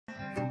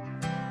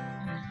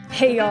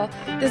Hey y'all,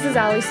 this is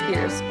Allie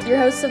Spears, your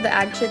host of the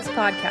Ag Chicks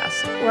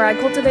podcast, where I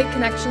cultivate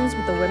connections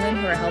with the women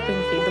who are helping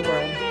feed the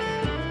world.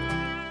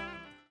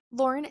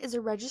 Lauren is a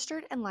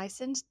registered and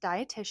licensed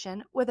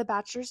dietitian with a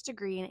bachelor's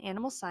degree in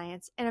animal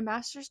science and a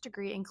master's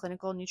degree in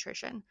clinical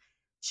nutrition.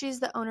 She is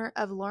the owner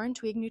of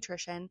Twigge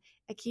Nutrition,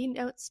 a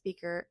keynote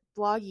speaker,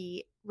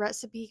 bloggee,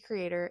 recipe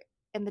creator,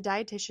 and the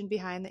dietitian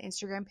behind the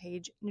Instagram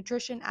page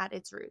Nutrition at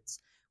Its Roots,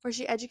 where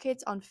she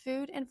educates on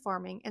food and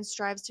farming and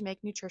strives to make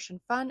nutrition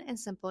fun and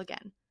simple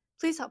again.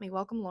 Please help me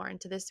welcome Lauren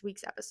to this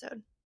week's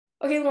episode.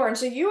 Okay, Lauren,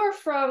 so you are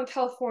from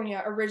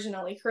California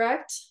originally,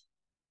 correct?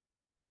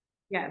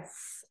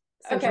 Yes,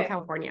 Central Okay.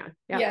 California.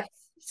 Yep. Yes,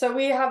 so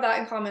we have that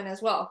in common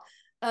as well.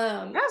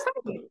 Where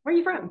are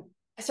you from?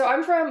 So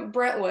I'm from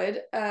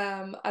Brentwood.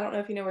 I don't know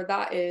if you know where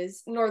that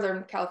is.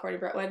 Northern California,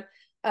 Brentwood.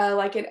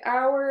 Like an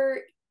hour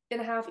and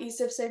a half east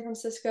of San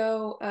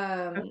Francisco.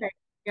 Okay,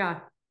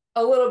 yeah.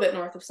 A little bit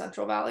north of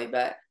Central Valley,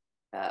 but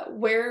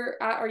where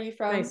are you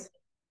from? Nice.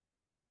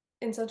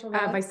 In Central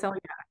Valley? Visalia.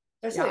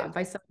 Visalia. Yeah,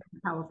 Visalia,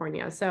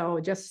 California.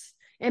 So just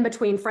in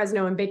between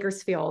Fresno and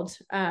Bakersfield.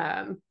 So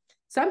I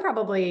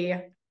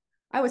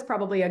was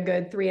probably a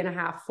good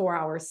 3.5, 4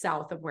 hours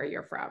south of where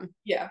you're from.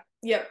 Yeah.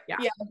 Yep. Yeah.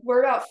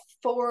 We're about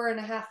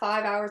 4.5,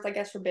 5 hours, I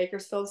guess, from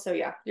Bakersfield. So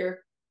yeah,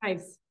 you're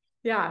nice.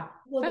 Yeah. A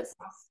little bit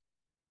south.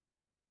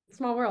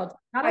 Small world.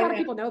 Not a lot of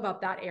people know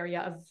about that area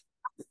of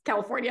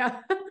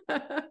California.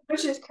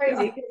 Which is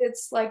crazy because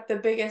it's like the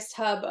biggest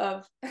hub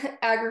of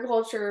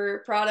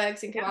agriculture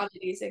products and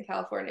commodities in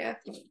California.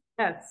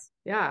 Yes.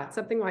 Yeah.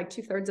 Something like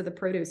 2/3 of the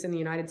produce in the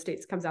United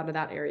States comes out of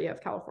that area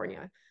of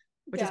California,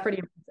 which is pretty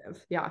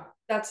impressive. Yeah.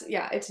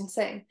 It's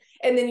insane.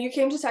 And then you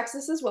came to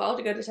Texas as well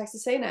to go to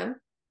Texas A&M.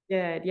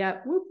 Did.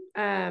 Yep.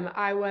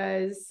 I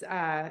was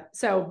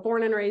so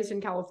born and raised in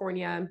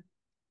California.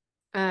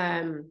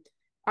 I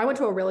went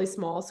to a really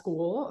small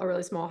school, a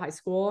really small high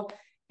school.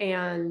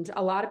 And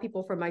a lot of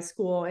people from my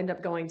school end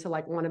up going to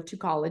like one of two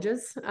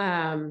colleges.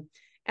 And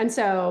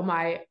so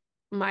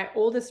my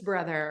oldest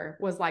brother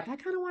was like, I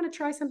kind of want to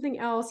try something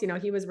else. You know,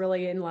 he was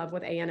really in love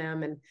with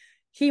A&M and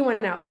he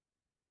went out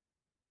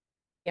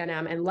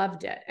A&M and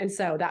loved it. And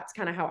so that's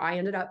kind of how I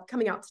ended up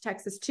coming out to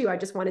Texas too. I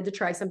just wanted to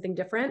try something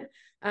different.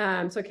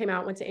 So I came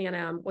out, went to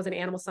A&M, was an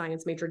animal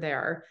science major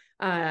there.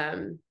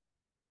 And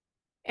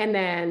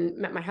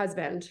then met my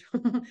husband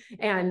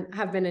and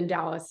have been in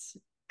Dallas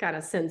kind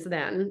of since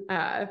then.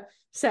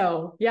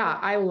 So yeah,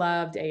 I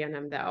loved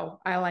A&M though.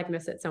 I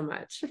miss it so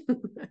much.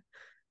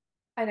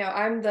 I know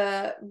I'm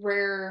the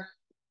rare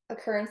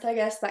occurrence, I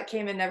guess, that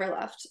came and never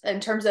left in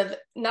terms of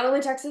not only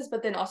Texas,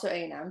 but then also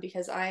A&M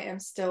because I am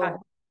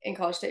still in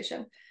College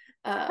Station.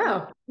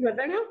 You live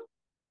there now?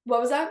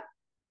 What was that?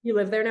 You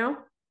live there now?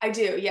 I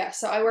do, yeah.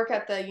 So I work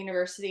at the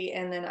university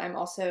and then I'm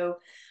also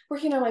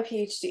working on my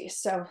PhD.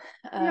 So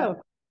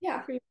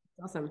yeah.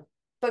 Awesome.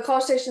 But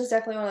College Station is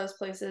definitely one of those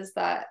places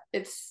that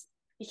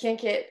you can't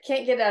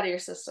get out of your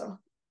system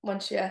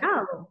once you.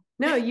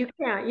 No, you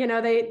can't. You know,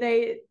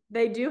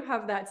 they do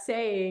have that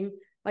saying,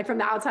 like from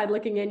the outside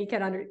looking in, you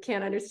can't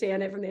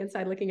understand it. From the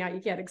inside looking out, you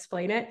can't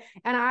explain it.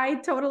 And I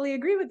totally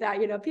agree with that.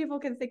 You know, people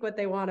can think what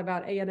they want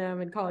about A&M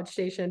and College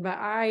Station, but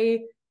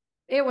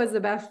it was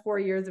the best 4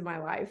 years of my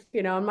life.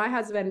 You know, and my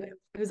husband,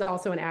 who's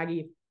also an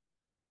Aggie,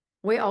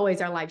 we always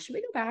are like, should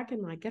we go back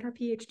and like get our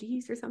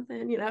PhDs or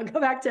something, you know,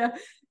 go back to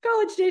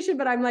College Station.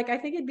 But I'm like, I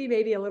think it'd be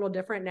maybe a little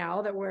different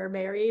now that we're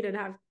married and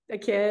have a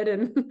kid.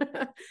 And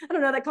I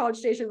don't know that College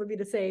Station would be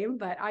the same,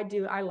 but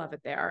I love it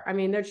there. I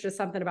mean, there's just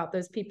something about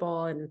those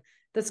people and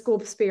the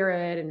school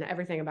spirit and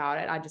everything about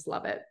it. I just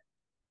love it.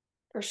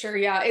 For sure.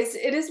 Yeah.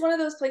 It is one of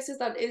those places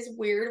that is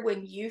weird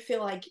when you feel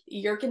like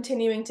you're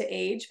continuing to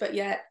age, but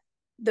yet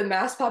the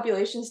mass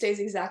population stays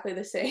exactly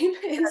the same.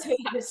 And so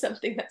that is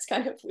something that's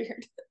kind of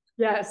weird.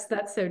 Yes,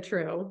 that's so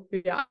true.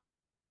 Yeah.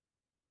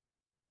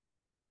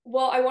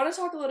 Well, I want to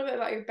talk a little bit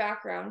about your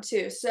background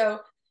too. So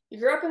you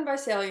grew up in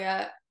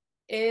Visalia,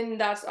 and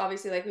that's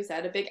obviously, like we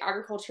said, a big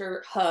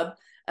agriculture hub.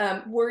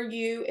 Were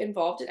you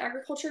involved in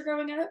agriculture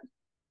growing up?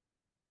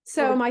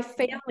 So my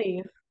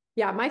family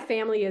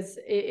is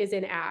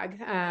in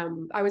ag.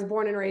 I was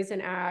born and raised in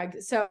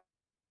ag. So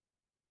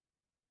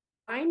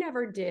I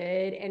never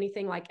did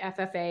anything like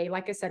FFA.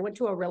 Like I said, went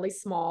to a really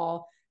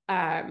small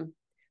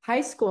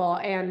high school,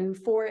 and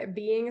for it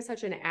being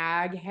such an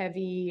ag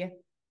heavy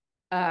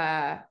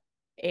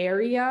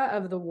area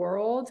of the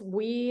world,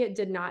 we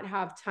did not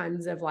have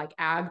tons of like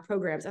ag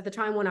programs at the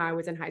time when I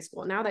was in high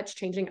school. Now that's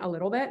changing a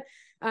little bit,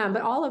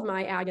 but all of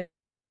my ag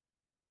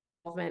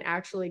involvement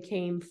actually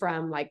came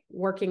from like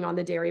working on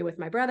the dairy with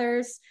my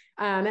brothers,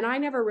 and I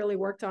never really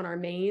worked on our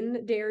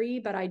main dairy,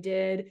 but I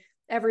did.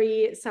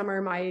 Every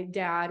summer my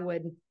dad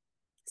would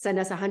send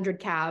us 100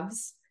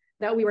 calves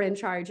that we were in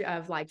charge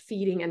of like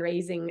feeding and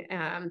raising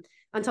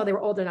until they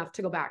were old enough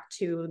to go back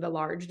to the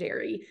large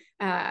dairy.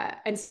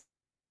 And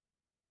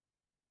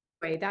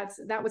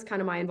that was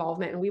kind of my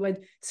involvement. And we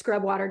would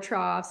scrub water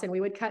troughs and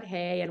we would cut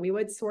hay and we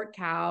would sort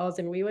cows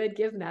and we would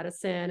give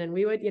medicine and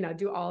we would, you know,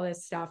 do all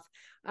this stuff.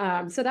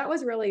 So that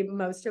was really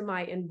most of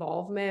my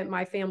involvement.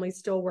 My family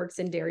still works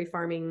in dairy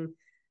farming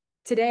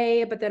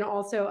today, but then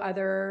also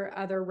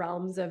other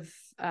realms of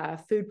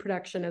food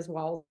production as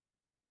well.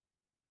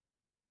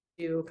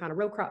 Do kind of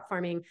row crop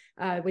farming.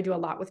 We do a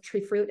lot with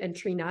tree fruit and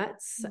tree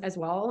nuts as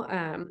well.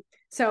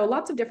 So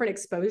lots of different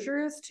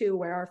exposures to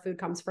where our food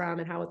comes from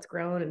and how it's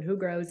grown and who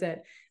grows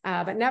it,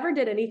 but never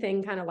did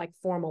anything kind of like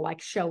formal,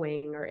 like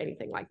showing or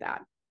anything like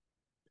that.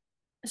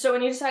 So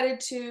when you decided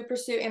to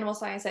pursue animal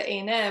science at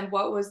A&M,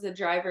 what was the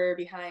driver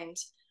behind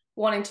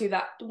wanting to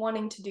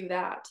do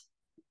that?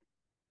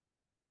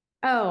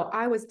 Oh,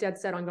 I was dead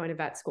set on going to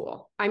vet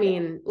school. I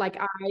mean, like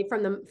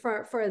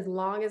for as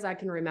long as I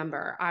can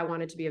remember, I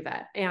wanted to be a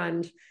vet.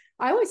 And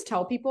I always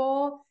tell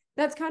people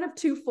that's kind of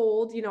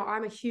twofold. You know,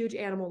 I'm a huge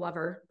animal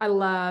lover. I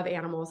love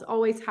animals,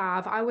 always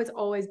have. I was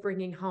always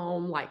bringing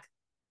home like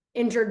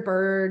injured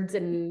birds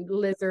and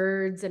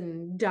lizards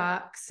and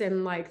ducks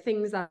and like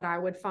things that I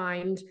would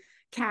find.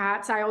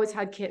 Cats. I always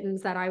had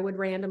kittens that I would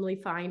randomly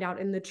find out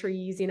in the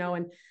trees, you know,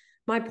 and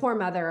my poor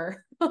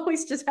mother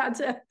always just had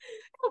to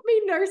help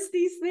me nurse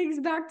these things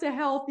back to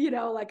health. You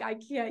know, like I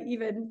can't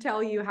even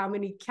tell you how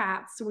many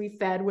cats we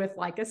fed with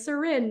like a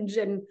syringe.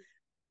 And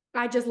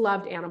I just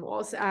loved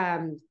animals.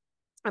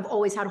 I've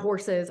always had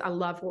horses. I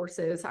love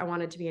horses. I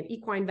wanted to be an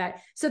equine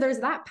vet. So there's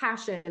that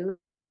passion,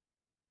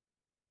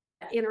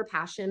 inner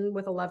passion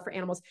with a love for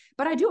animals.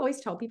 But I do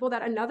always tell people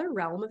that another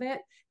realm of it,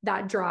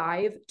 that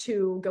drive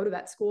to go to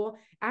vet school,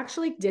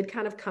 actually did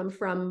kind of come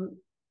from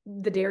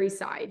the dairy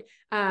side.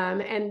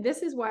 And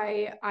this is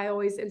why I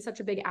always am such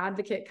a big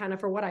advocate kind of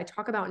for what I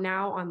talk about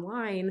now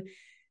online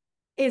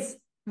is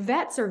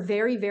vets are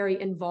very,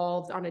 very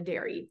involved on a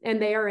dairy,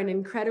 and they are an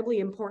incredibly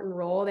important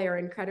role. They are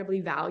incredibly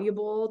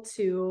valuable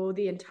to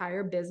the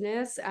entire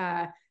business.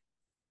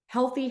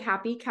 Healthy,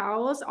 happy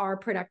cows are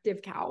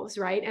productive cows,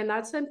 right? And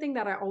that's something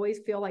that I always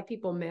feel like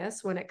people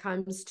miss when it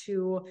comes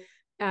to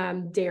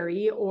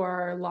dairy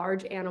or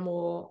large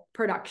animal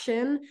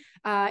production,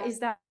 is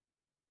that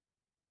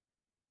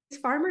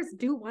farmers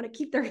do want to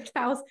keep their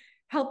cows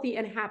healthy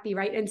and happy,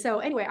 right? And so,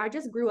 anyway, I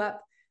just grew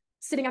up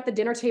sitting at the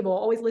dinner table,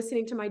 always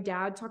listening to my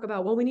dad talk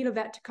about, well, we need a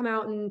vet to come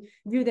out and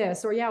do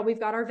this, or yeah, we've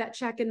got our vet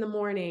check in the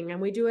morning and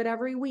we do it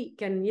every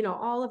week, and you know,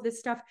 all of this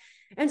stuff.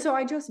 And so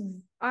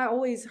I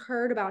always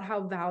heard about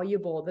how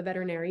valuable the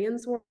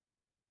veterinarians were.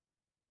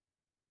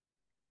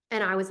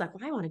 And I was like,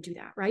 well, I want to do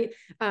that, right?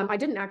 I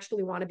didn't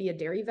actually want to be a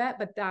dairy vet,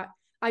 but that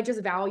I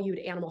just valued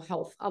animal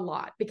health a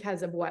lot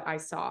because of what I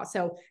saw.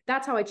 So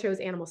that's how I chose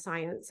animal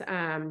science.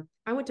 I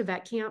went to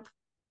vet camp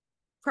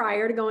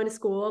prior to going to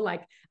school.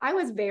 Like I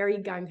was very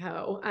gung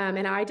ho,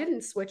 and I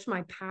didn't switch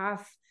my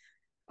path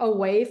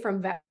away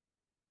from vet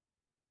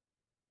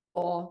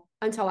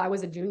until I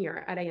was a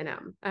junior at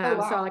A&M. Oh,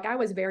 So wow. like I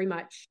was very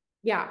much,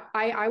 yeah,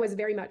 I was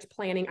very much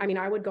planning. I mean,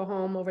 I would go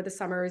home over the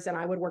summers and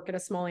I would work at a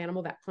small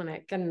animal vet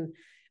clinic and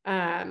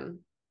um,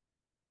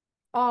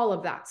 all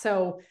of that.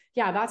 So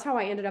yeah, that's how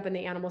I ended up in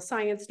the animal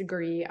science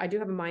degree. I do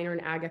have a minor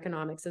in ag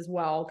economics as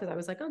well, because I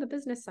was like, oh, the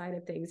business side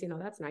of things, you know,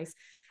 that's nice.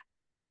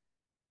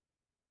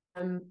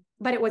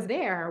 But it was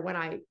there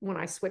when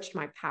I switched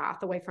my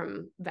path away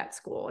from vet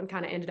school and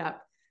kind of ended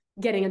up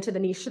getting into the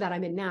niche that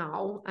I'm in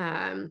now,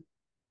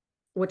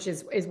 which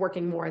is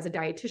working more as a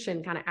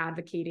dietitian, kind of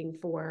advocating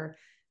for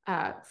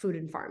food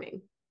and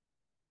farming.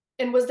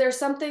 And was there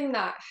something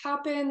that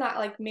happened that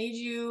like made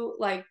you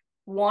like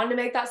want to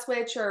make that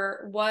switch,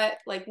 or what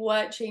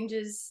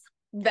changes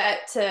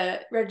vet to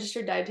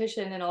registered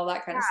dietitian and all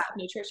that kind of stuff,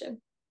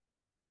 nutrition?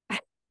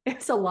 It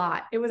was a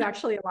lot. It was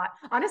actually a lot.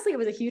 Honestly, it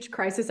was a huge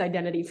crisis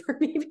identity for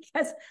me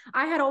because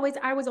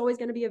I was always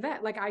going to be a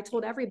vet. Like I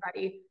told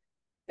everybody,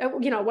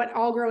 you know, what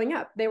all growing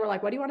up, they were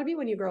like, what do you want to be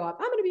when you grow up?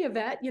 I'm going to be a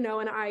vet, you know,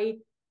 and I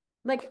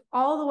like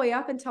all the way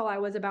up until I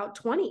was about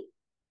 20,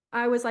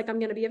 I was like, I'm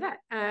going to be a vet.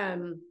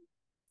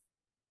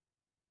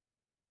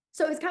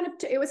 So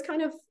it was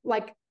kind of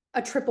like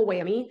a triple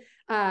whammy.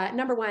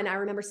 Number one, I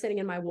remember sitting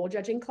in my wool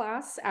judging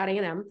class at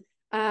A&M.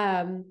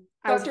 I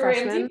was a Dr.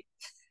 freshman Ramsey?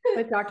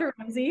 with Dr.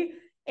 Ramsey.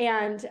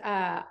 And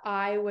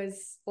I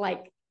was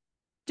like,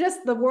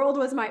 just the world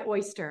was my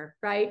oyster,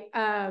 right?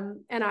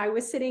 And I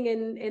was sitting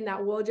in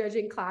that wool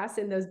judging class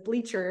in those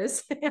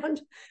bleachers, and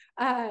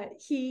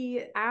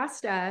he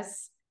asked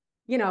us,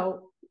 you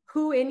know,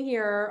 who in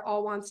here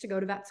all wants to go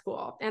to vet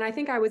school? And I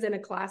think I was in a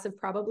class of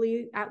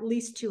probably at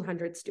least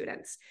 200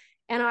 students,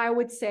 and I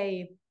would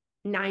say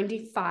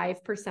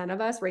 95%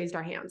 of us raised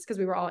our hands because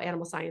we were all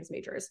animal science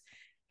majors.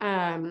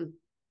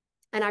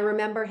 And I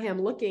remember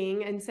him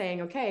looking and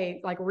saying,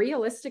 okay, like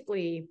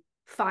realistically,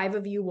 5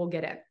 of you will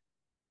get it.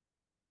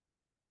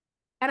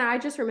 And I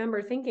just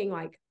remember thinking,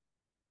 like,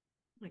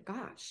 oh my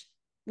gosh,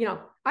 you know,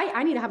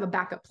 I need to have a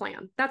backup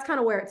plan. That's kind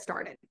of where it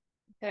started.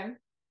 Okay.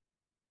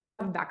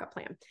 A backup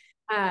plan.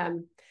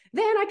 Then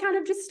I kind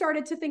of just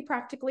started to think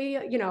practically,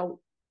 you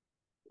know,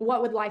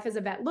 what would life as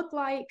a vet look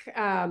like?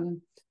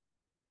 And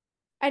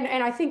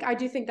I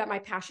do think that my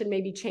passion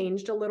maybe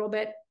changed a little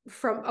bit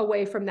from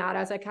away from that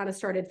as I kind of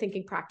started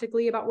thinking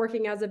practically about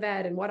working as a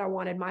vet and what I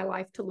wanted my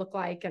life to look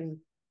like. And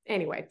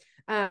anyway,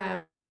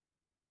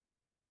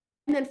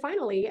 And then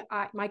finally,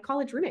 my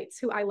college roommates,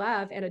 who I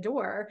love and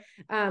adore,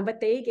 but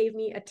they gave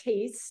me a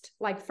taste,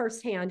 like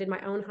firsthand in my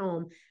own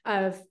home,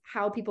 of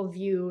how people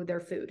view their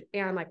food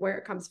and like where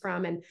it comes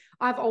from. And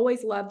I've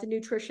always loved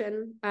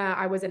nutrition.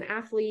 I was an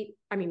athlete.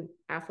 I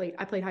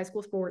played high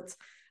school sports.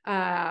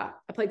 I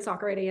played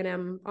soccer at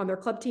A&M on their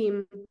club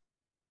team.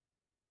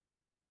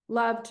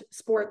 Loved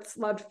sports,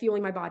 loved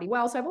fueling my body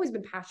well. So I've always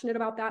been passionate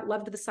about that.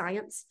 Loved the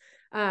science.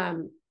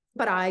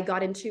 But I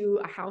got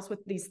into a house with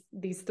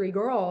these three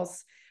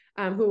girls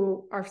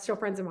who are still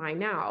friends of mine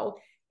now.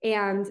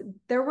 And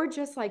there were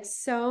just like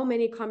so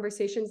many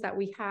conversations that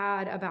we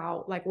had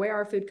about like where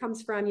our food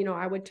comes from. You know,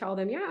 I would tell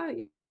them, yeah,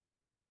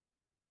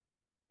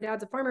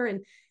 dad's a farmer,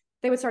 and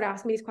they would start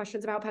asking me these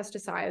questions about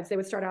pesticides. They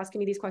would start asking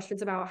me these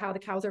questions about how the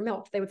cows are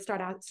milked. They would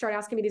start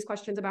asking me these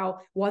questions about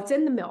what's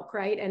in the milk,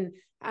 right? And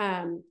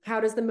how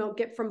does the milk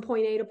get from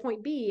point A to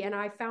point B? And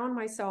I found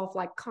myself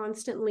like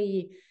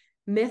constantly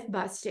myth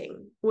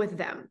busting with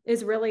them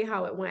is really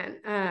how it went.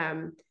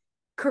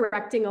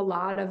 Correcting a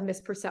lot of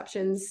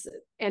misperceptions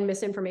and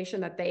misinformation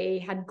that they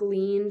had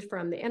gleaned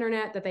from the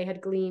internet, that they had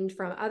gleaned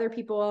from other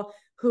people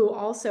who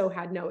also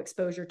had no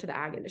exposure to the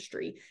ag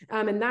industry.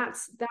 And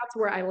that's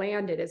where I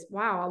landed is,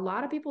 wow, a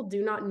lot of people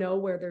do not know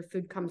where their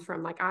food comes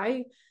from. Like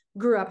I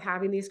grew up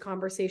having these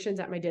conversations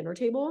at my dinner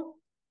table,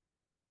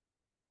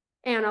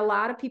 and a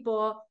lot of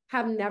people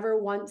have never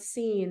once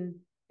seen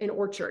an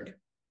orchard,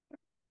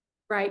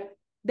 right?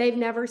 They've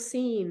never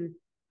seen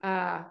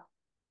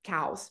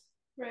cows.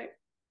 Right.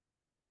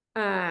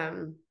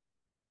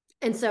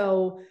 And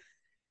so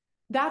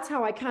that's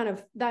how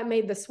that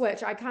made the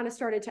switch. I kind of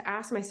started to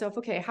ask myself,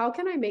 okay, how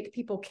can I make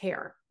people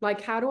care?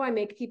 Like, how do I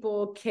make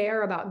people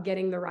care about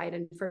getting the right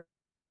information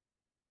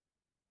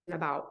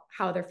about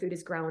how their food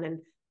is grown,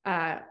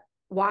 and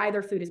why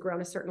their food is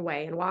grown a certain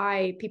way, and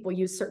why people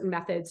use certain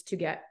methods to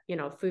get,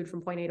 food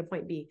from point A to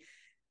point B.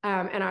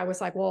 And I was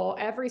like, well,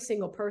 every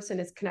single person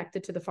is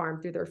connected to the farm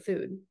through their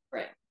food.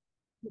 Right.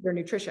 Their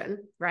nutrition,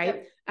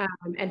 right? Yep.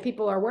 And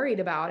people are worried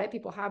about it.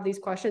 People have these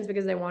questions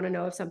because they want to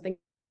know if something.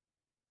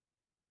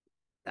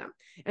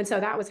 And so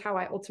that was how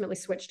I ultimately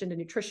switched into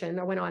nutrition.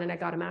 I went on and I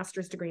got a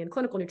master's degree in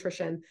clinical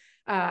nutrition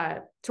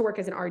to work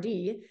as an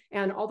RD.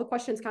 And all the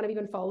questions kind of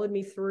even followed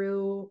me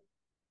through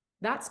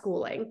that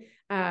schooling.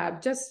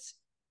 And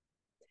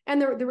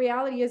the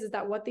reality is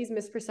that what these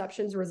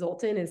misperceptions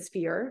result in is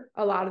fear.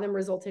 A lot of them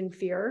result in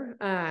fear.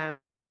 And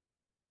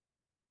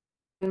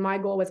my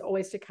goal was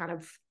always to kind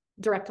of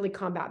directly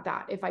combat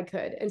that if I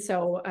could. And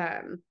so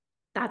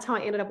that's how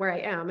I ended up where I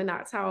am. And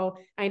that's how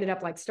I ended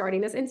up like starting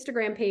this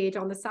Instagram page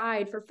on the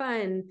side for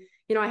fun.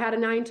 I had a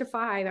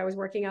 9-to-5. I was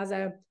working as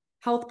a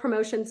health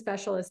promotion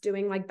specialist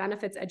doing like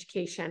benefits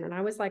education. And I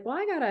was like, well,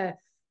 I gotta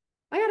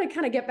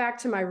kind of get back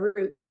to my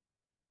root.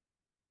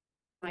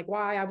 Like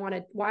why I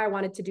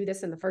wanted to do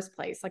this in the first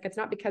place. Like, it's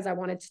not because I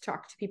wanted to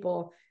talk to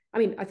people. I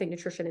mean, I think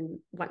nutrition and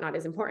whatnot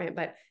is important,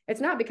 but it's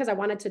not because I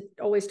wanted to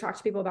always talk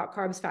to people about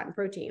carbs, fat, and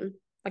protein.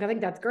 Like, I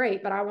think that's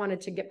great, but I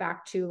wanted to get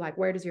back to like,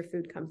 where does your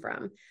food come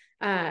from?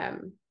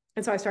 And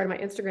so I started my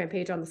Instagram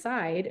page on the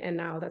side, and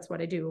now that's what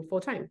I do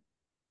full time.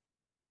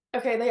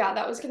 Okay. Yeah,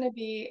 that was going to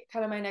be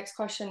kind of my next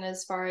question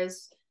as far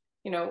as,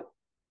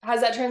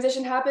 has that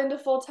transition happened to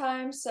full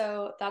time?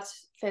 So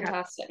that's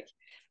fantastic.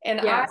 Yeah.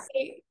 And yes.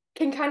 I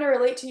can kind of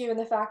relate to you in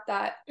the fact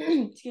that,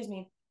 excuse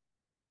me,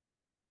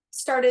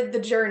 started the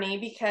journey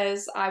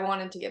because I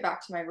wanted to get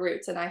back to my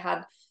roots, and I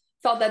had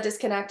felt that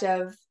disconnect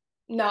of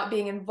not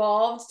being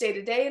involved day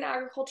to day in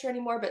agriculture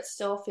anymore, but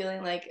still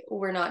feeling like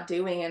we're not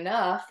doing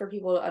enough for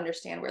people to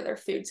understand where their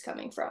food's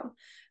coming from.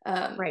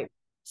 Right.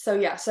 So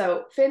yeah,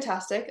 so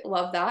fantastic.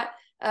 Love that.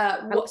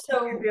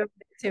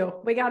 Too.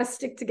 We got to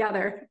stick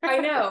together. I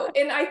know.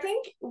 And I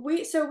think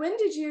so when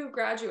did you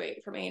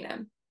graduate from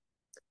A&M?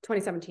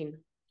 2017.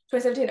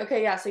 2017.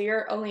 Okay. Yeah. So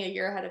you're only a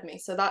year ahead of me.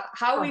 So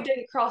how we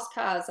didn't cross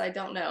paths, I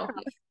don't know.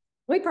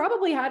 We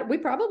probably had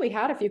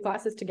a few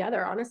classes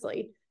together,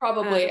 honestly.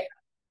 Probably.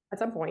 At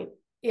some point.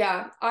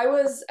 Yeah. I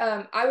was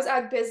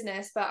ag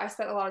business, but I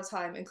spent a lot of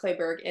time in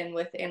Clayburgh and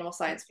with animal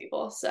science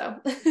people. So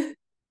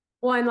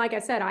well, and like I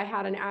said, I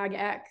had an ag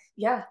ec.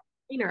 Yeah.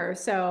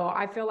 So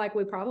I feel like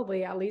we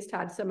probably at least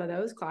had some of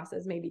those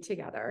classes maybe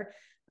together.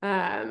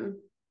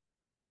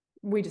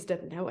 We just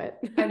didn't know it.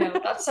 I know.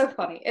 That's so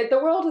funny. The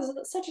world is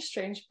such a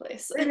strange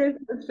place. It is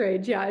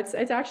strange. Yeah.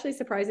 It's actually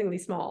surprisingly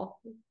small.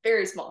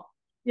 Very small.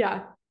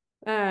 Yeah.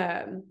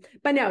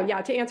 But no,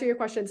 yeah, to answer your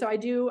question. So I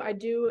do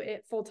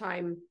it full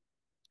time.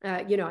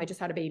 I just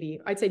had a baby.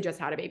 I'd say just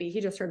had a baby.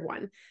 He just turned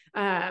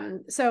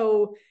 1.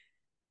 So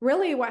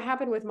really what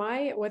happened with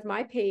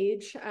my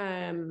page,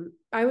 I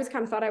always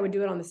kind of thought I would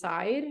do it on the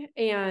side.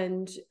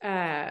 And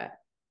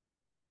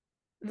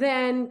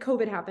then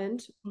COVID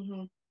happened.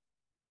 Mm-hmm.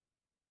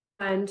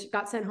 And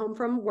got sent home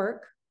from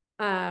work.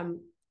 And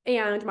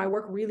my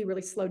work really,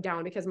 really slowed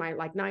down because my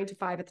like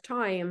 9-to-5 at the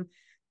time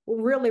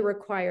really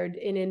required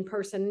an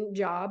in-person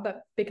job,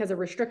 but because of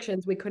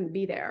restrictions, we couldn't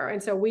be there.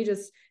 And so we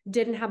just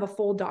didn't have a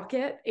full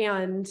docket,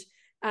 and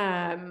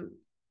it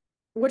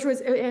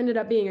ended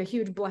up being a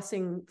huge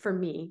blessing for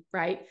me.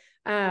 Right.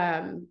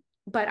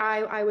 but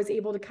I was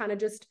able to kind of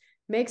just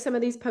make some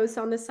of these posts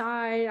on the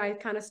side. I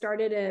kind of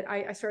started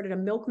I started a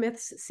Milk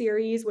Myths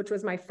series, which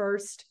was my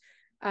first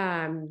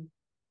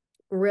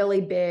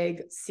really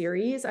big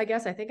series, I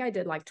guess. I think I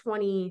did like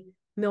 20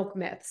 milk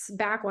myths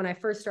back when I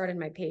first started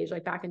my page,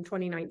 like back in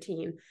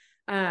 2019.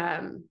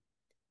 And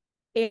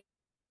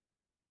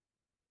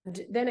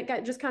then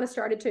it just kind of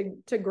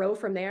started to grow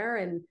from there.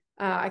 And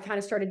I kind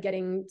of started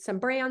getting some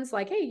brands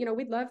like, hey,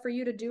 we'd love for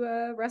you to do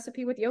a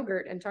recipe with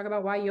yogurt and talk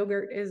about why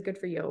yogurt is good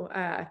for you.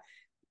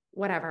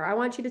 Whatever. I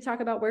want you to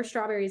talk about where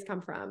strawberries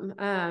come from,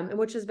 and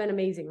which has been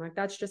amazing. Like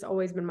that's just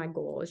always been my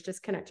goal, is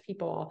just connect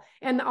people.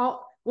 And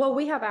what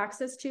we have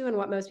access to and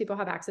what most people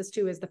have access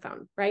to is the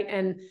phone, right?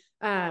 And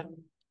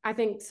I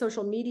think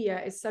social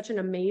media is such an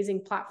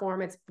amazing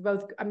platform. It's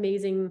both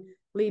amazingly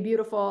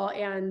beautiful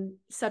and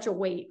such a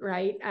weight,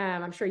 right?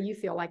 I'm sure you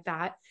feel like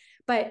that,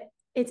 but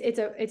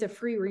it's a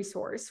free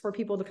resource for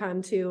people to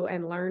come to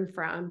and learn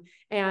from.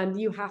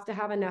 And you have to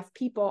have enough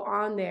people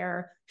on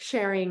there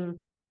sharing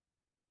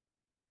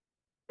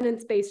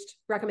evidence-based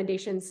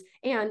recommendations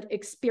and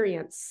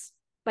experienced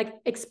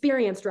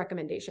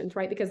recommendations,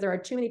 right? Because there are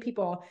too many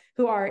people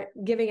who are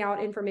giving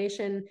out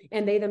information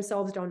and they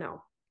themselves don't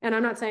know. And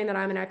I'm not saying that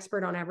I'm an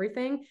expert on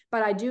everything,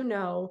 but I do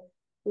know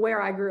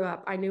where I grew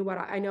up. I know what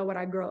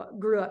I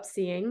grew up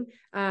seeing.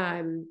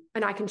 And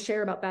I can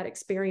share about that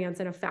experience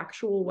in a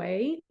factual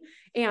way.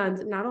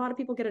 And not a lot of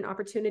people get an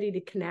opportunity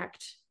to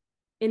connect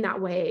in that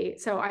way.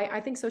 So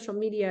I think social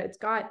media, it's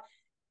got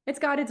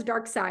its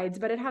dark sides,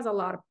 but it has a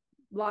lot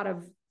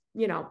of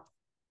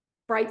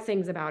bright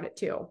things about it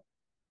too.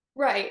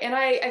 Right. And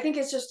I think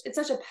it's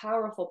such a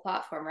powerful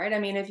platform, right? I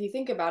mean, if you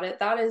think about it,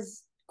 that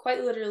is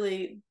quite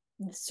literally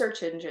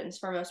search engines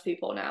for most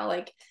people now.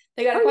 Like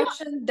they got a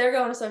question, they're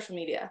going to social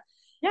media.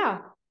 Yeah.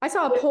 I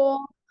saw a poll.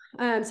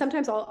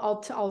 Sometimes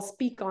I'll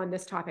speak on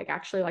this topic,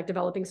 actually, like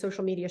developing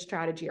social media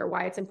strategy or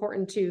why it's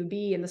important to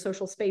be in the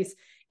social space.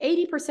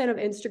 80% of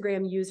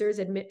Instagram users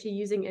admit to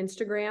using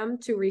Instagram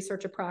to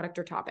research a product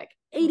or topic.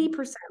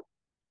 80%.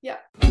 Yeah.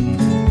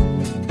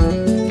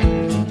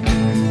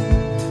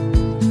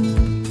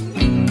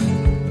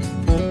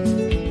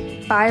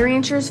 By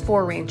ranchers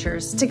for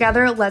ranchers.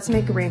 Together, let's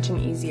make ranching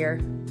easier.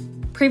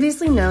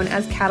 Previously known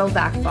as Cattle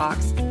Vac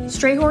Fox,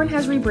 Strayhorn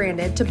has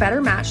rebranded to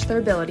better match their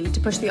ability to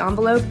push the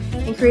envelope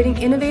in creating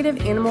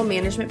innovative animal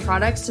management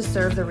products to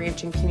serve the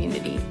ranching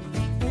community.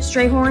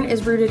 Strayhorn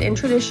is rooted in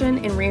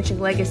tradition and ranching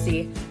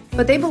legacy,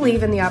 but they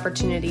believe in the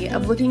opportunity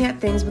of looking at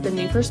things with a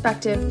new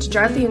perspective to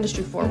drive the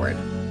industry forward.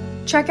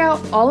 Check out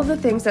all of the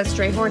things that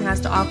Strayhorn has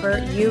to offer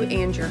you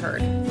and your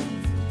herd.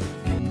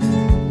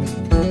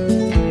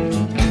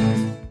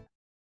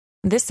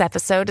 This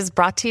episode is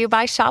brought to you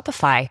by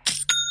Shopify.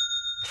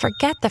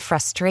 Forget the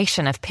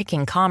frustration of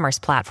picking commerce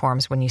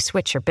platforms when you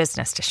switch your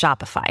business to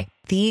Shopify,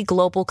 the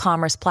global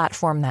commerce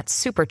platform that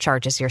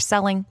supercharges your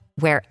selling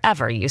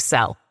wherever you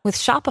sell. With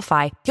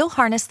Shopify, you'll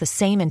harness the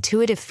same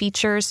intuitive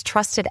features,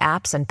 trusted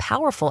apps, and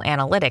powerful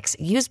analytics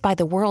used by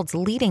the world's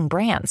leading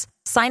brands.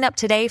 Sign up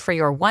today for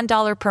your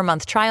 $1 per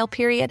month trial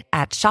period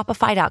at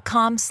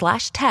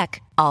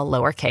shopify.com/tech, all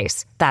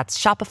lowercase. That's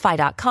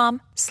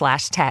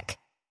shopify.com/tech.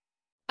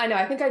 I know.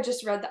 I think I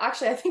just read that.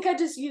 Actually, I think I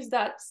just used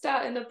that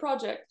stat in a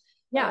project.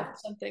 Yeah. Or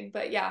something.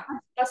 But yeah,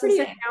 that's pretty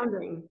insane.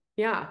 astounding.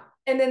 Yeah.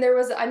 And then there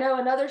was, I know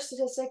another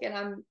statistic, and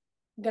I'm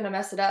going to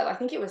mess it up. I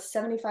think it was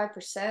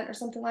 75% or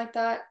something like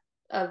that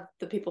of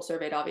the people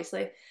surveyed,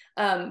 obviously.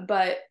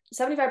 But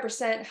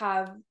 75%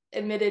 have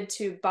admitted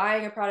to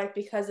buying a product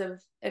because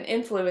of an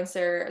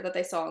influencer that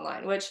they saw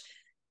online, which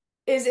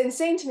is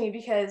insane to me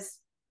because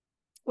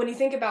when you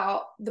think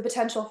about the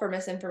potential for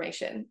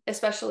misinformation,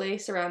 especially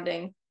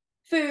surrounding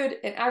food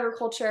and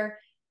agriculture,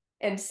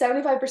 and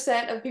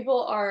 75% of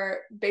people are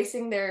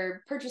basing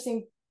their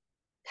purchasing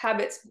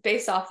habits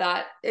based off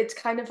that, it's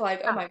kind of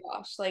like, oh my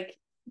gosh, like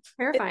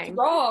terrifying. It's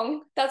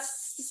wrong.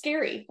 That's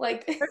scary.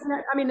 Like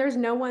there's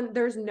no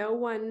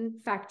one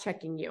fact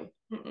checking you.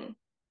 Mm-mm.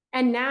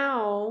 And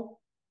now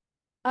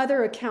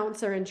other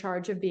accounts are in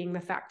charge of being the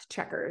fact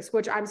checkers,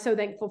 which I'm so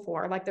thankful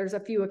for. Like there's a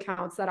few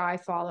accounts that I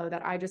follow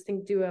that I just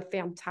think do a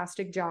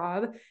fantastic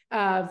job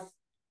of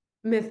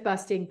myth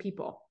busting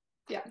people.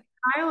 Yeah.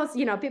 I always,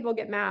 people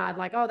get mad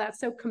like, oh, that's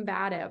so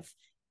combative.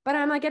 But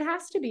I'm like, it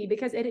has to be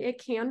because it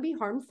can be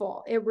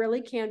harmful. It really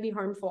can be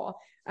harmful.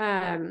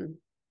 And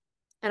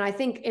I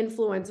think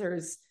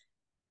influencers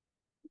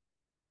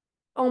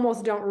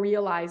almost don't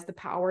realize the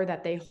power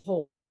that they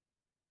hold.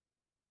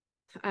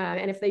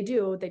 And if they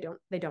do,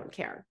 they don't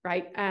care.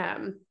 Right.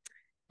 And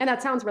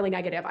that sounds really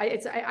negative.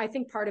 I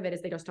think part of it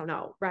is they just don't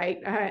know. Right.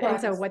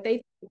 And so what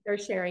they're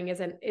sharing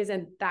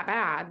isn't that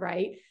bad.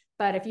 Right.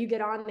 But if you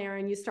get on there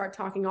and you start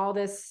talking all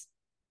this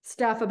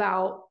stuff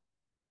about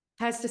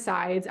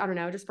pesticides, I don't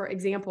know, just for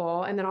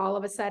example, and then all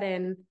of a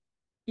sudden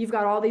you've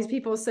got all these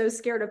people so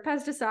scared of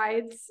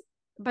pesticides,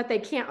 but they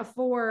can't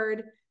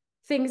afford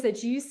things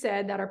that you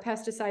said that are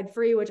pesticide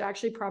free, which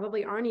actually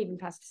probably aren't even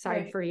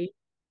pesticide free.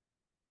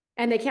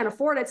 And they can't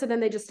afford it. So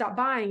then they just stop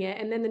buying it.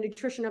 And then the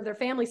nutrition of their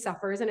family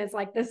suffers. And it's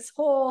like this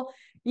whole,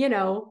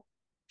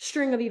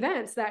 string of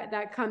events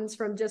that comes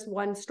from just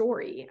one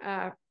story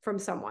from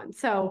someone.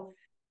 So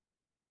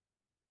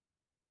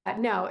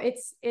no,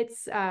 it's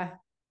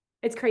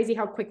crazy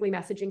how quickly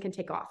messaging can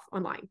take off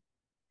online.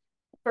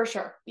 For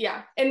sure.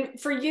 Yeah. And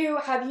for you,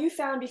 have you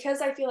found,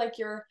 because I feel like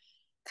you're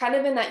kind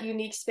of in that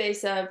unique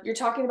space of you're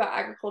talking about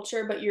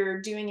agriculture, but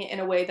you're doing it in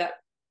a way that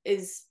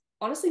is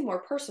honestly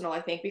more personal,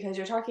 I think, because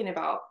you're talking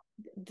about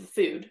the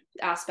food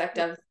aspect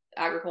of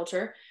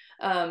agriculture,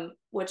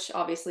 which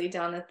obviously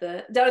down at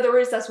the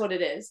roots, that's what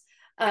it is.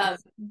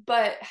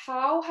 But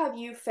how have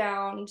you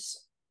found,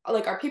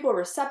 like, are people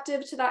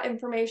receptive to that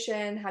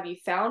information? Have you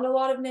found a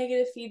lot of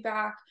negative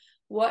feedback?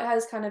 What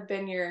has kind of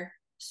been your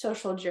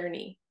social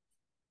journey?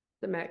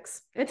 The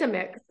mix. It's a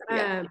mix.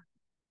 Yeah.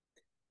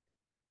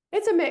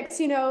 It's a mix,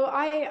 you know.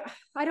 I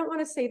don't want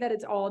to say that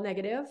it's all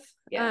negative,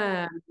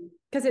 Yeah.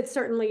 because it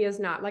certainly is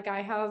not. Like,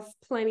 I have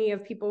plenty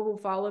of people who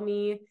follow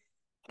me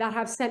that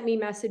have sent me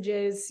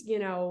messages, you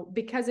know,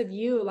 because of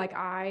you. Like,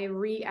 I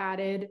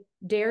re-added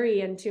dairy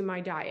into my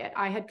diet.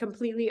 I had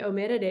completely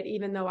omitted it,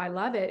 even though I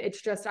love it.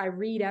 It's just I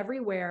read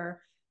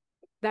everywhere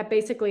that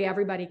basically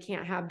everybody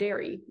can't have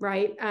dairy,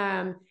 right?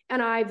 And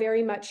I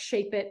very much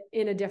shape it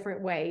in a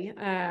different way.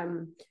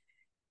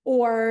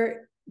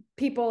 Or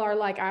people are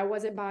like, I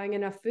wasn't buying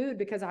enough food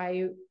because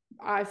I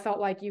felt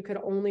like you could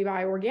only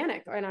buy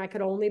organic and I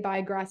could only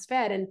buy grass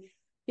fed. And,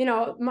 you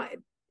know,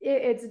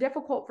 it's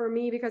difficult for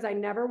me because I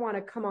never want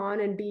to come on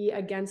and be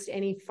against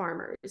any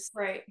farmers.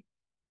 Right.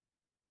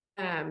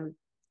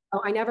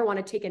 I never want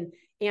to take an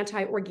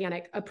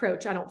anti-organic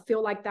approach. I don't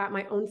feel like that.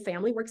 My own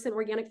family works in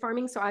organic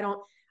farming, so I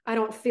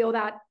don't feel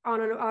that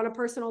on a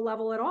personal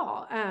level at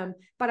all.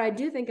 But I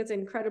do think it's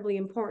incredibly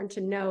important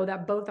to know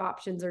that both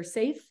options are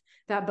safe,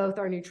 that both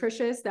are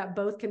nutritious, that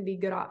both can be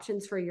good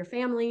options for your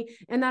family,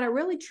 and that it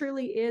really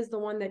truly is the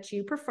one that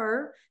you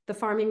prefer, the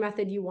farming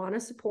method you want to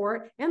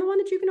support, and the one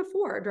that you can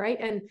afford, right?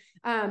 And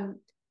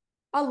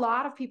a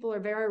lot of people are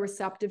very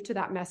receptive to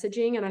that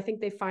messaging, and I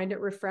think they find it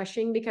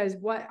refreshing, because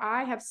what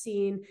I have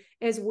seen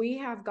is we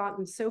have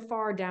gotten so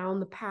far down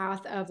the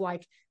path of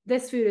like,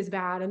 this food is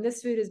bad and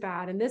this food is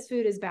bad and this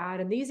food is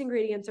bad and these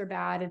ingredients are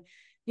bad, and,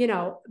 you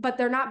know, but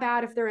they're not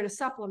bad if they're in a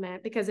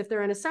supplement, because if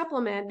they're in a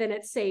supplement, then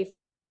it's safe.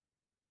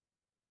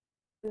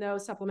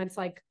 Those supplements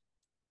like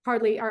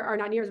hardly are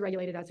not near as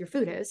regulated as your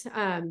food is.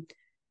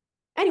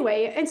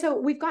 Anyway, and so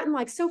we've gotten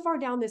like so far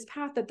down this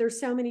path that there's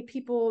so many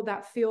people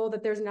that feel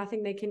that there's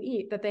nothing they can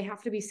eat, that they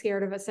have to be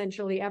scared of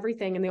essentially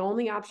everything, and the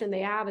only option they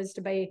have is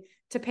to pay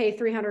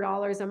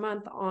 $300 a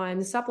month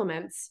on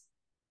supplements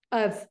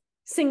of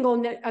single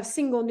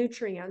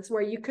nutrients,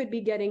 where you could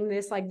be getting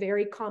this like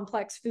very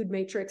complex food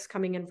matrix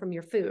coming in from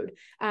your food,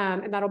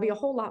 and that'll be a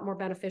whole lot more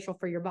beneficial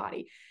for your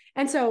body.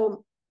 And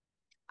so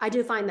I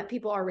do find that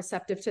people are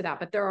receptive to that,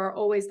 but there are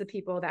always the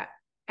people that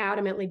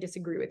adamantly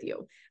disagree with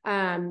you.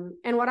 And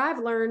what I've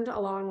learned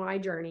along my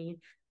journey,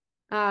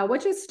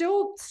 which is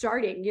still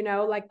starting, you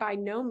know, like by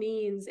no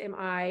means am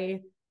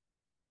I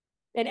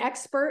an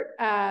expert.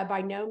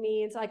 By no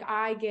means, like,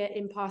 I get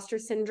imposter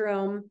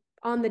syndrome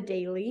on the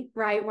daily,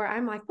 right? Where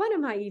I'm like, what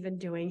am I even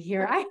doing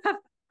here?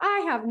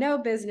 I have no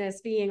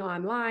business being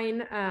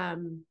online.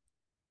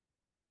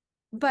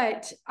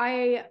 But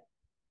I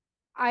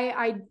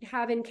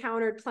have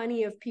encountered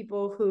plenty of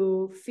people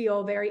who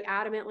feel very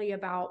adamantly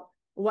about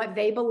what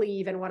they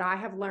believe. And what I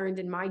have learned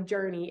in my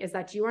journey is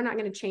that you are not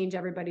going to change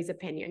everybody's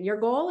opinion. Your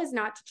goal is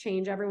not to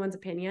change everyone's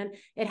opinion.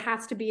 It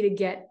has to be to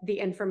get the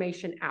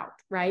information out,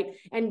 right?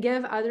 And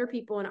give other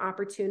people an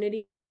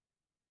opportunity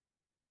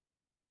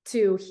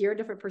to hear a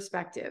different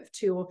perspective,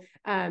 to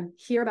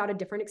hear about a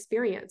different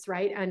experience,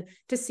 right? And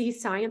to see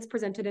science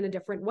presented in a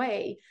different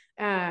way.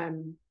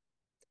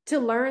 To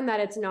learn that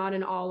it's not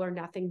an all or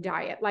nothing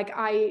diet. Like,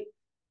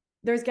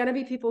 there's going to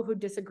be people who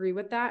disagree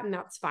with that, and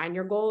that's fine.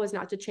 Your goal is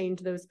not to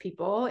change those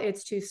people.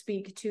 It's to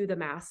speak to the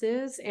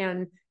masses.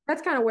 And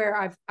that's kind of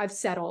where I've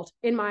settled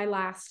in my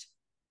last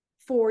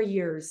 4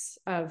 years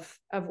of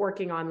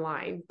working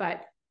online.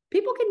 But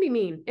people can be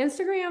mean.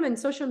 Instagram and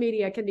social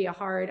media can be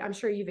I'm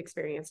sure you've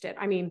experienced it.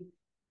 I mean,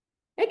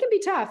 it can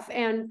be tough,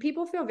 and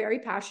people feel very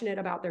passionate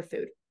about their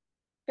food.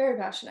 Very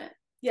passionate.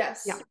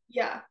 Yes. Yeah.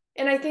 Yeah.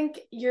 And I think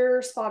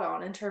you're spot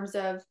on in terms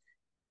of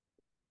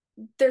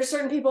there's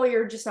certain people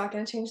you're just not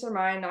going to change their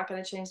mind, not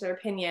going to change their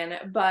opinion,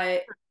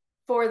 but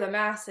for the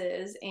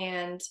masses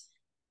and,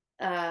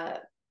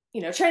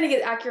 you know, trying to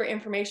get accurate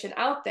information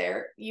out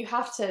there, you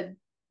have to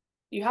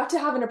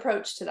have an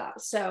approach to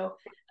that. So,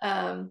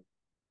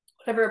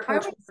 whatever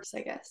approach works,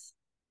 I guess.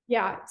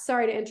 Yeah.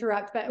 Sorry to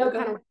interrupt, but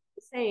kind of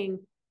saying,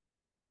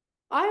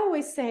 I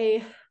always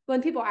say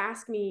when people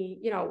ask me,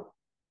 you know,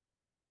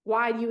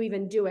 why do you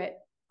even do it?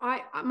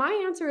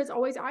 My answer is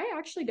always, I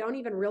actually don't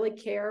even really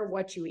care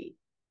what you eat.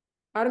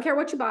 I don't care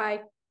what you buy.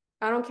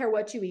 I don't care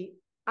what you eat.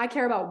 I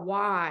care about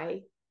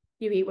why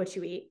you eat what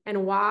you eat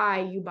and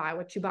why you buy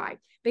what you buy.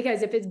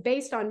 Because if it's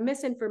based on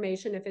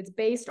misinformation, if it's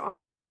based on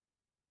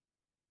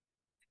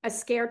a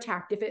scare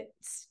tactic,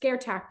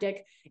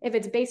 if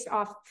it's based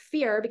off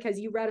fear because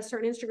you read a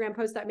certain Instagram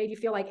post that made you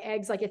feel like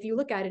eggs, like if you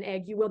look at an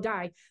egg, you will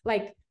die.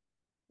 Like,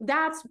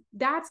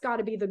 that's got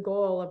to be the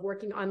goal of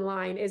working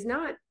online, is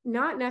not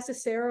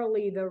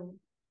necessarily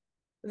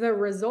the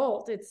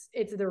result.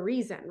 It's the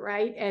reason,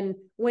 right? And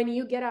when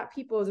you get at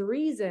people's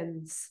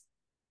reasons,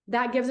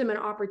 that gives them an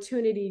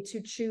opportunity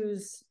to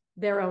choose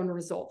their own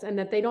result, and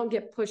that they don't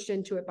get pushed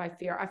into it by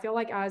fear. I feel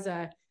like as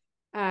a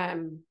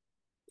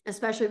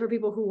especially for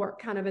people who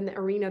work kind of in the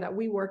arena that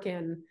we work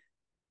in,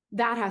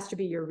 that has to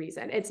be your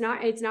reason. It's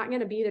not going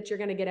to be that you're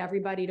going to get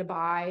everybody to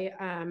buy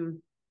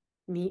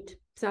meat.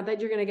 It's not that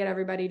you're going to get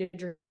everybody to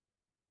drink.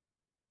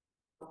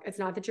 It's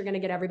not that you're going to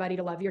get everybody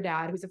to love your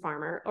dad who's a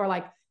farmer, or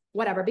like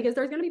whatever, because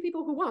there's going to be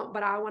people who won't,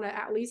 but I want to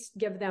at least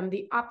give them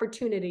the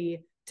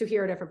opportunity to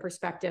hear a different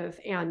perspective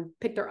and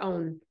pick their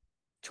own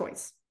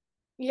choice.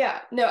 Yeah,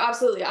 no,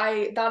 absolutely.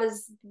 That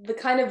is the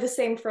kind of the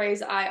same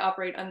phrase I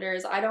operate under,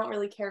 is I don't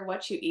really care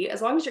what you eat, as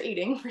long as you're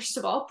eating. First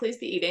of all, please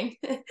be eating.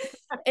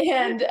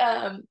 and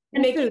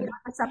making food,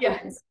 yeah,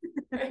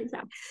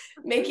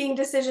 making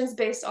decisions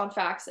based on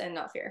facts and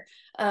not fear.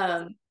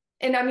 And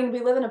I mean,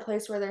 we live in a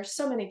place where there's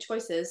so many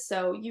choices,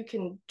 so you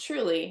can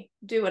truly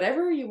do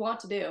whatever you want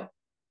to do.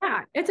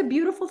 Yeah, it's a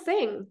beautiful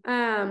thing.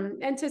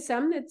 And to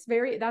some, that's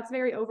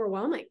very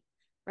overwhelming,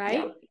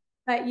 right? Yeah.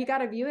 But you got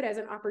to view it as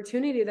an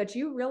opportunity that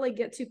you really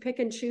get to pick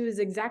and choose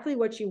exactly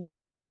what you.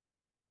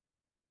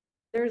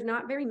 There's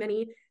not very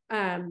many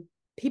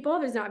people.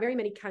 There's not very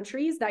many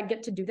countries that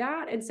get to do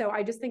that, and so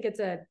I just think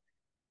it's a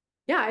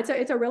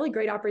really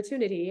great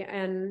opportunity,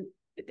 and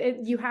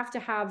you have to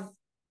have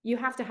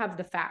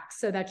the facts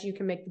so that you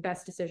can make the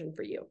best decision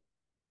for you.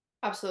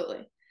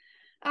 Absolutely.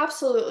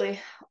 Absolutely.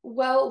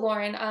 Well,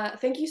 Lauren,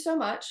 thank you so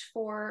much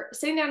for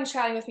sitting down and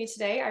chatting with me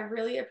today. I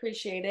really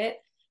appreciate it.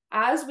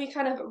 As we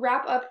kind of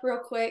wrap up real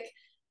quick,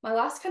 my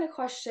last kind of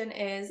question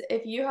is,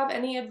 if you have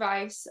any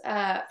advice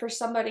for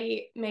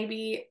somebody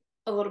maybe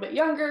a little bit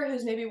younger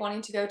who's maybe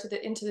wanting to go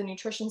into the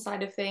nutrition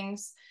side of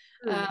things,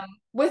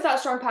 with that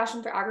strong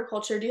passion for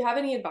agriculture, do you have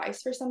any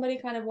advice for somebody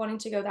kind of wanting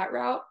to go that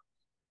route?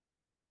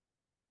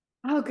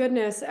 Oh,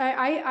 goodness.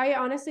 I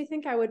honestly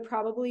think I would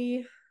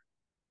probably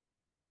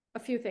a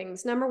few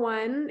things. Number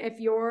one, if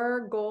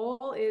your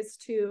goal is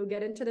to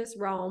get into this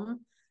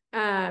realm,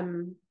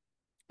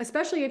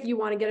 especially if you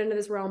want to get into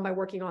this realm by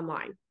working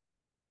online,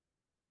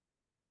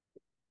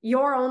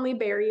 your only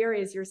barrier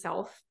is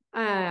yourself.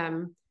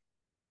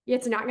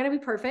 It's not going to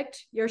be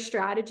perfect. Your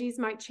strategies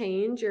might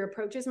change. Your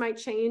approaches might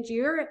change.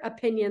 Your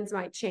opinions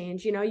might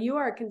change. You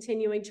are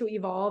continuing to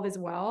evolve as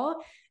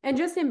well. And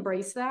just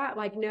embrace that.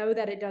 Like, know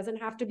that it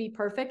doesn't have to be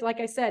perfect. Like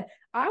I said,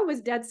 I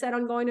was dead set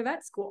on going to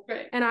vet school.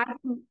 Right. And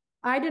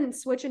I didn't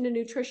switch into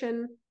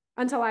nutrition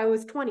until I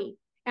was 20.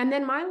 And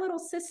then my little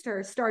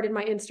sister started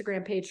my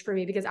Instagram page for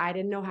me because I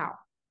didn't know how.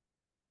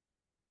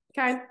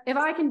 Okay. If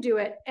I can do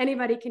it,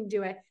 anybody can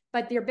do it.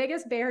 But your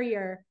biggest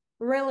barrier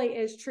really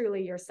is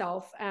truly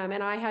yourself.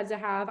 And I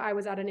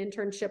was at an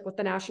internship with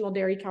the National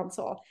Dairy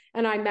Council,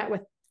 and I met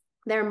with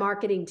their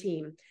marketing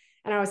team,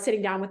 and I was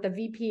sitting down with the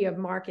VP of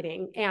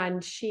marketing,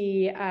 and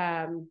she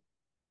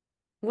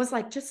was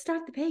like, just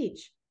start the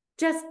page.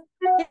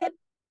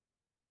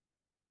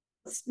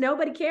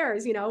 Nobody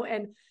cares,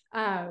 and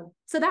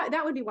so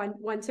that would be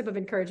one tip of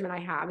encouragement I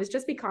have, is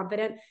just be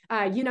confident.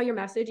 Your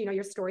message,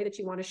 your story that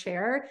you want to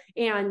share,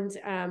 and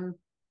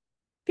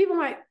people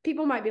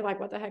might be like,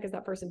 what the heck is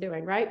that person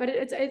doing, right? But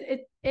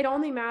it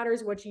only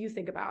matters what you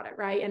think about it,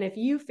 right? And if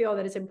you feel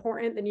that it's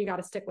important, then you got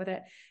to stick with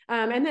it.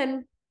 And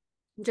then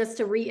just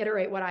to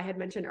reiterate what I had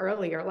mentioned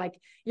earlier, like,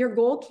 your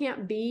goal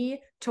can't be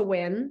to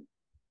win.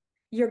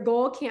 Your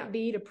goal can't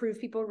be to prove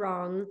people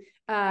wrong.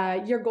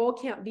 Your goal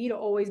can't be to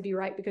always be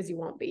right, because you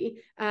won't be.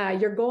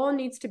 Your goal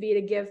needs to be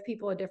to give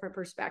people a different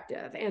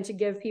perspective, and to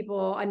give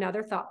people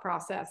another thought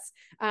process,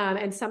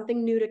 and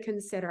something new to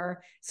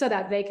consider, so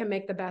that they can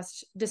make the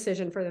best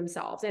decision for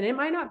themselves. And it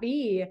might not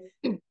be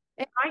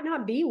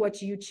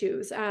what you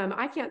choose.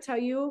 I can't tell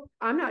you,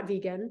 I'm not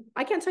vegan.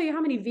 I can't tell you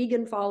how many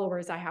vegan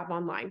followers I have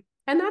online.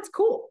 And that's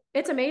cool.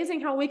 It's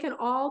amazing how we can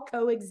all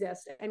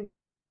coexist and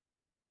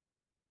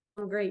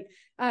great,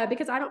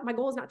 because my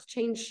goal is not to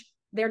change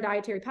their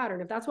dietary pattern.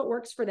 If that's what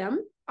works for them,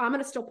 I'm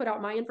going to still put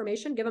out my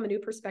information, give them a new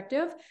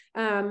perspective.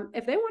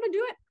 If they want to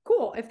do it,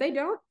 cool. If they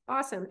don't,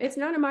 awesome. It's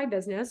none of my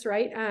business,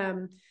 right?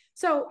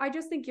 So I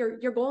just think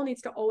your goal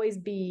needs to always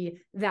be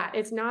that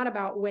it's not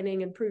about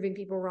winning and proving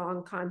people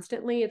wrong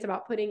constantly. It's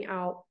about putting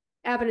out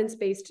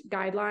evidence-based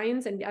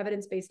guidelines and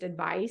evidence-based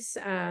advice,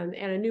 and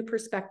a new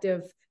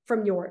perspective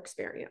from your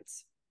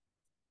experience.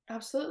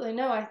 Absolutely.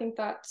 No, I think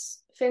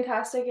that's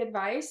fantastic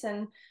advice.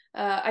 And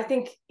I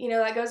think,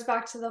 that goes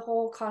back to the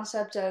whole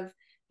concept of,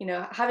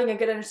 having a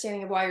good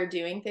understanding of why you're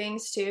doing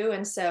things too.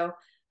 And so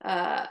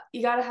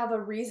you got to have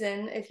a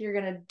reason if you're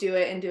going to do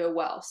it and do it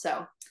well.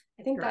 So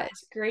I think that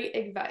is great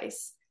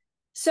advice.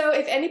 So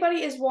if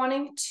anybody is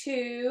wanting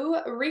to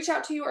reach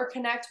out to you or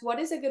connect, what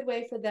is a good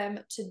way for them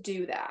to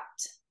do that?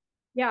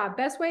 Yeah,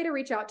 best way to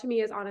reach out to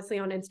me is honestly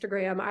on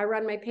Instagram. I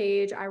run my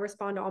page. I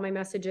respond to all my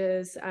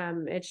messages.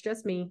 It's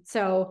just me.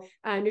 So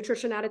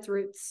Nutrition at its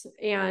Roots.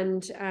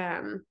 And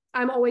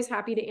I'm always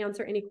happy to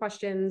answer any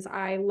questions.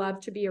 I love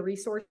to be a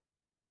resource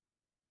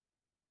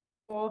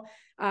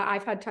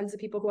I've had tons of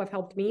people who have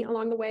helped me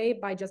along the way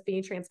by just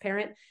being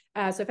transparent.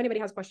 So if anybody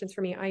has questions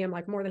for me, I am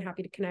like more than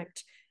happy to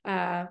connect,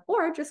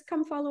 or just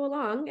come follow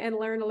along and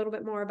learn a little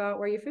bit more about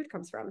where your food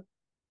comes from.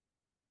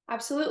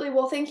 Absolutely.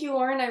 Well, thank you,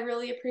 Lauren. I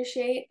really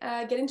appreciate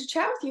getting to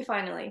chat with you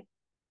finally.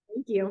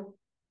 Thank you.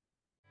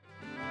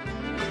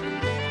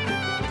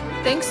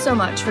 Thanks so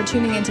much for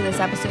tuning into this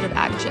episode of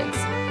Ag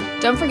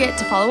Chicks. Don't forget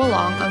to follow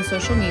along on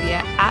social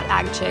media at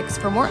Ag Chicks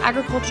for more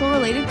agricultural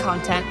related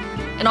content,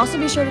 and also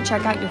be sure to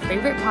check out your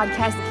favorite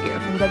podcast gear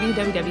from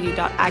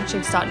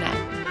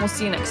www.agchicks.net. We'll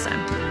see you next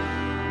time.